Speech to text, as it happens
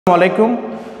আসসালামু আলাইকুম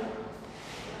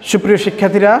সুপ্রিয়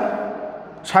শিক্ষার্থীরা,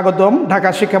 স্বাগতম ঢাকা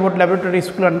শিক্ষা বোর্ড ল্যাবরেটরি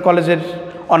স্কুল অ্যান্ড কলেজের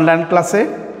অনলাইন ক্লাসে।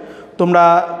 তোমরা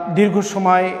দীর্ঘ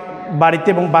সময় বাড়িতে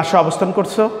এবং বাসায় অবস্থান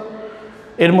করছো।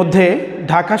 এর মধ্যে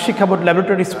ঢাকা শিক্ষা বোর্ড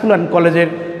ল্যাবরেটরি স্কুল অ্যান্ড কলেজের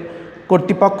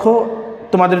কর্তৃপক্ষ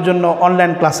তোমাদের জন্য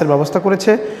অনলাইন ক্লাসের ব্যবস্থা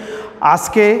করেছে।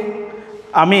 আজকে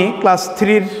আমি ক্লাস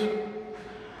 3-র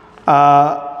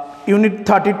ইউনিট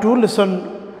 32 লেসন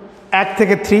 1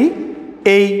 থেকে 3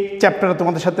 এই চ্যাপ্টারে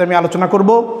তোমাদের সাথে আমি আলোচনা করব।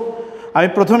 আমি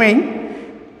প্রথমেই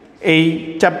এই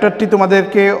চ্যাপ্টারটি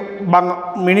তোমাদেরকে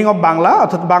মিনিং অফ বাংলা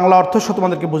অর্থাৎ বাংলা অর্থ সহ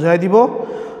তোমাদেরকে বোঝাই দিব।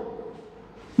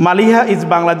 Maliha is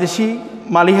Bangladeshi.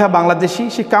 Maliha Bangladeshi.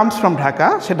 She comes from Dhaka.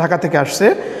 সে ঢাকা থেকে আসছে।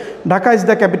 Dhaka is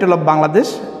the capital of Bangladesh.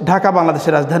 Dhaka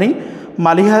বাংলাদেশের রাজধানী।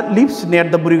 Maliha lives near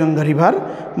the Buriganga river.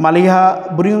 Maliha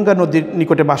Buriganga নদীর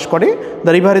নিকটে বাস করে।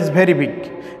 The river is very big.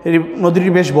 নদীটি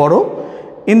বেশ বড়।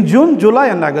 In June, July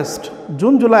and August,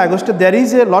 June, July, August, there is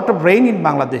a lot of rain in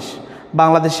Bangladesh.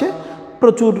 বাংলাদেশে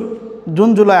প্রচুর জুন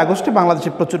জুলাই আগস্টে বাংলাদেশে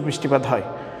প্রচুর বৃষ্টিপাত হয়।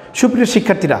 সুপ্রিয়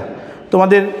শিক্ষার্থীরা,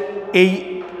 তোমাদের এই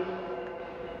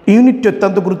ইউনিটটি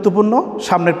অত্যন্ত গুরুত্বপূর্ণ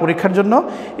সামনের পরীক্ষার জন্য।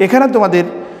 এখানে তোমাদের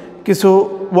কিছু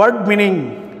ওয়ার্ড মিনিং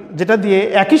যেটা দিয়ে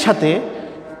একই সাথে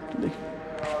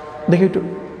দেখি একটু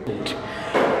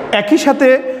একই সাথে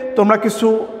তোমরা কিছু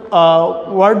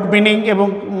ওয়ার্ড মিনিং এবং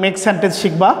মেক সেন্টেন্স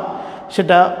শিখবা।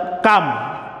 সেটা কাম।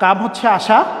 কাম হচ্ছে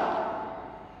আসা।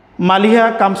 Maliha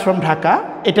comes from Dhaka.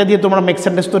 এটা দিয়ে তোমরা মেক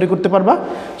সেন্টেন্স তৈরি করতে পারবা।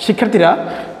 শিক্ষার্থীরা,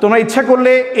 তোমরা ইচ্ছা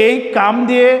করলে এই কাম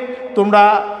দিয়ে তোমরা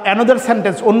অ্যানাদার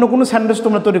সেন্টেন্স, অন্য কোনো সেন্টেন্স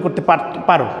তোমরা তৈরি করতে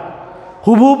পারো।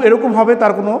 হুবহুব এরকম হবে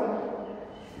তার কোনো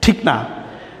ঠিক না।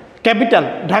 Capital,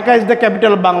 Dhaka is the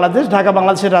capital of Bangladesh. Dhaka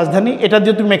বাংলাদেশের রাজধানী। এটা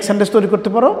দিয়ে তুমি মেক সেন্টেন্স তৈরি করতে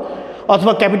পারো,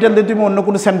 অথবা ক্যাপিটাল দিয়ে তুমি অন্য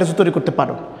কোনো সেন্টেন্স তৈরি করতে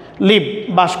পারো। লিভ,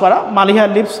 বাস করা। Maliha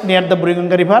lives near the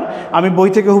Buriganga river. আমি বই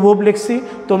থেকে হুবহুব লিখছি।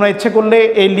 তোমরা ইচ্ছে করলে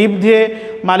এই লিভ দিয়ে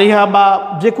মালিহা বা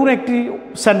যে কোনো একটি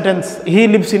sentence, he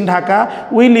lives in Dhaka,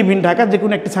 we live in Dhaka, যে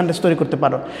কোনো একটি সেন্টেন্স তৈরি করতে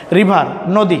পারো। রিভার,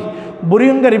 নদী।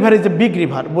 Buriganga river is a big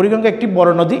river. Buriganga একটি বড়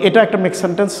নদী। এটা একটা মেক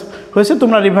সেন্টেন্স হয়েছে।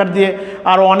 তোমরা রিভার দিয়ে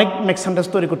আরও অনেক মেক সেন্টেন্স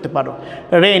তৈরি করতে পারো।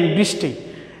 রেইন, বৃষ্টি।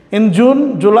 In June,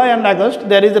 July and August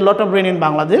there is a lot of rain in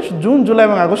Bangladesh. June, July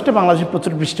এবং আগস্টে বাংলাদেশে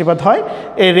প্রচুর বৃষ্টিপাত হয়।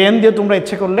 এই রেন দিয়ে তোমরা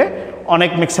ইচ্ছে করলে অনেক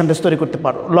মেক সেন্টেন্স তৈরি করতে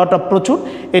পারো। লট অফ, প্রচুর।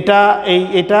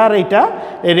 এটা আর এইটা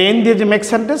রেন দিয়ে যে make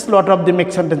sentence, lot of the make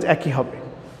sentence একই হবে।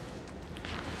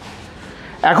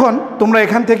 এখন তোমরা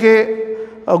এখান থেকে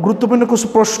গুরুত্বপূর্ণ কিছু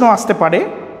প্রশ্ন আসতে পারে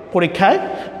পরীক্ষায়।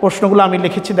 প্রশ্নগুলো আমি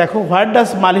লিখেছি, দেখো। Where does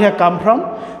Maliha come from?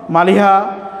 Maliha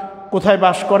কোথায়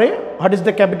বাস করে? What is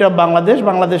the capital of Bangladesh?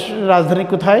 বাংলাদেশের রাজধানী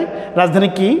কোথায়? রাজধানী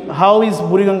কি? How is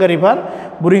Buriganga river?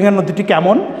 Buriganga নদীটি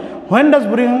কেমন? When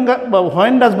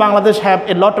does Bangladesh have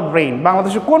a lot of rain?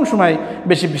 বাংলাদেশে কোন সময়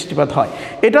বেশি বৃষ্টিপাত হয়?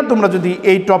 এটা তোমরা যদি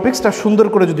এই টপিক্সটা সুন্দর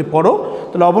করে যদি পড়ো,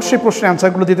 তাহলে অবশ্যই প্রশ্নের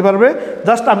অ্যান্সারগুলো দিতে পারবে।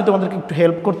 জাস্ট আমি তোমাদেরকে একটু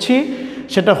হেল্প করছি।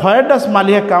 সেটা where does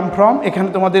Maliha come from, এখানে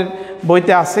তোমাদের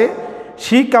বইতে আছে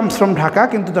শি কামস ফ্রম ঢাকা,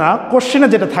 কিন্তু না, কোশ্চেনে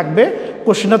যেটা থাকবে,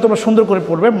 কোশ্চেনটা তোমরা সুন্দর করে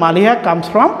পড়বে মালিহা কামস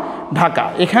ফ্রম ঢাকা।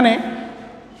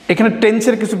 এখানে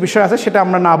টেন্সের কিছু বিষয় আছে, সেটা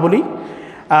আমরা না বলি।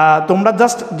 তোমরা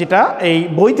জাস্ট যেটা এই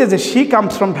বইতে যে শি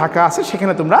কামস ফ্রম ঢাকা আছে,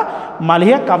 সেখানে তোমরা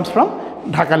মালিহা কামস ফ্রম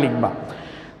ঢাকা লিখবা।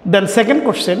 Then second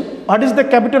question, what is the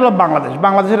capital of Bangladesh?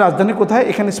 বাংলাদেশের রাজধানী কোথায়?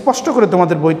 এখানে স্পষ্ট করে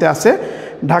তোমাদের বইতে আছে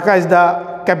Dhaka is the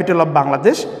capital of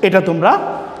Bangladesh. এটা তোমরা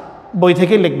বই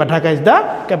থেকে লিখবা, Dhaka is the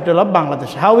capital of Bangladesh.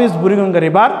 How is Buriganga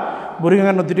river?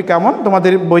 Buriganga নদীটি কেমন?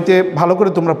 তোমাদের বইতে ভালো করে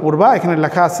তোমরা পড়বা। এখানে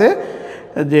লেখা আছে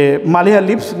যে Maliha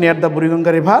lives near the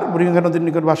Buriganga river. Buriganga নদীর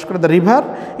নিকট বাস করে। The river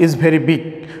is very big.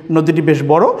 নদীটি বেশ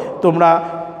বড়। তোমরা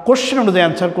কোশ্চেন অনুযায়ী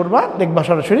অ্যান্সার করবা, দেখবা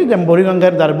সরাসরি যে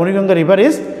Buriganga river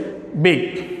is big,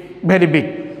 very big.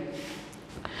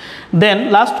 Then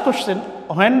last question,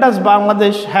 when does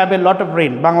Bangladesh have a lot of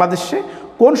rain? বাংলাদেশে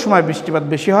কোন সময় বৃষ্টিপাত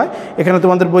বেশি হয়? এখানে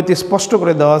তোমাদের বইতে স্পষ্ট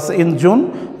করে দেওয়া আছে in June,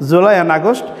 July and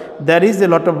August there is a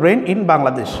lot of rain in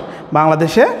Bangladesh.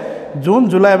 বাংলাদেশে জুন,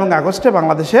 জুলাই এবং আগস্টে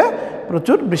বাংলাদেশে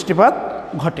প্রচুর বৃষ্টিপাত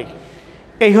ঘটে।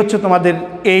 এই হচ্ছে তোমাদের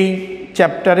এই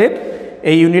চ্যাপ্টারের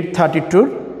এই ইউনিট 32-র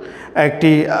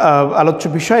একটি আলোচ্য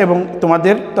বিষয়। এবং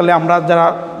তোমাদের তাহলে আমরা যারা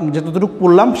যতটুকু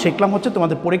পড়লাম শিখলাম হচ্ছে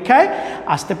তোমাদের পরীক্ষায়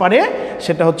আসতে পারে,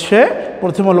 সেটা হচ্ছে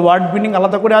প্রথম হল ওয়ার্ড মিনিং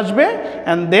আলাদা করে আসবে,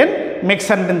 অ্যান্ড দেন মেক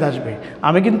সেন্টেন্স আসবে।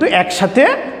 আমি কিন্তু একসাথে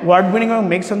ওয়ার্ড মিনিং এবং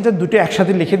মেক সেন্টেন্স দুটো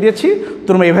একসাথে লিখে দিয়েছি।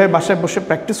 তোমরা এইভাবে বাসায় বসে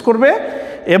প্র্যাকটিস করবে,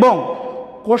 এবং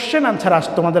কোশ্চেন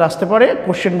আনসার তোমাদের আসতে পারে।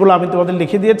 কোশ্চেনগুলো আমি তোমাদের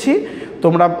লিখে দিয়েছি।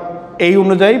 তোমরা এই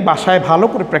অনুযায়ী বাসায় ভালো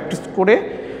করে প্র্যাকটিস করে,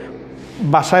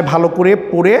 বাসায় ভালো করে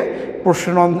পড়ে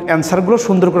প্রশ্ন অ্যান্সারগুলো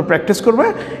সুন্দর করে প্র্যাকটিস করবে,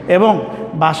 এবং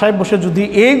বাসায় বসে যদি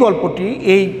এই গল্পটি,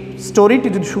 এই স্টোরিটি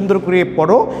যদি সুন্দর করে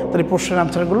পড়ো তাহলে প্রশ্নের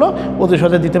আনসারগুলো অতি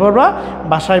সহজে দিতে পারবা।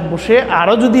 বাসায় বসে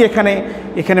আরও যদি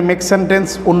এখানে মেক সেন্টেন্স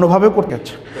অন্যভাবেও করতে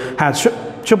হচ্ছে। হ্যাঁ,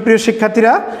 সুপ্রিয়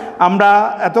শিক্ষার্থীরা, আমরা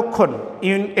এতক্ষণ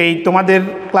এই তোমাদের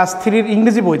ক্লাস 3-র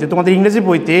ইংরেজি বইতে, তোমাদের ইংরেজি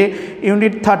বইতে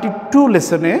ইউনিট 32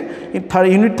 লেসনে,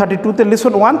 ইউনিট 32-তে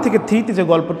লেসন 1 থেকে 3-তে যে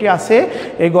গল্পটি আছে,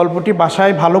 এই গল্পটি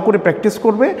বাসায় ভালো করে প্র্যাকটিস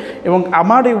করবে এবং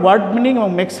আমার এই ওয়ার্ড মিনিং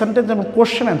এবং মেক সেন্টেন্স এবং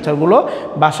কোশ্চেন অ্যান্সারগুলো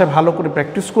বাসায় ভালো করে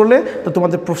প্র্যাকটিস করলে তো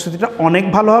তোমাদের প্রস্তুতিটা অনেক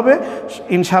ভালো হবে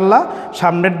ইনশাল্লাহ।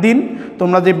 সামনের দিন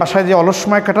তোমরা যে বাসায় যে অলস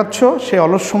সময় কাটাচ্ছ, সেই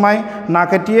অলস সময় না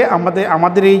কাটিয়ে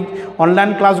আমাদের এই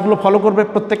অনলাইন ক্লাসগুলো ফলো করবে।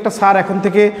 প্রত্যেকটা স্যার এখন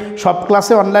থেকে সব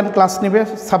ক্লাসে অনলাইন ক্লাস নেবে,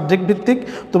 সাবজেক্ট ভিত্তিক।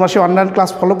 তোমরা সেই অনলাইন ক্লাস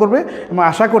ফলো করবে এবং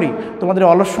আশা করি তোমাদের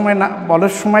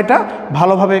অলস সময়টা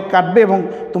ভালোভাবে কাটবে এবং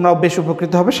তোমরাও বেশ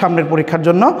উপকৃত হবে সামনের পরীক্ষার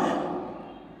জন্য।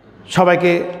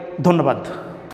 সবাইকে ধন্যবাদ।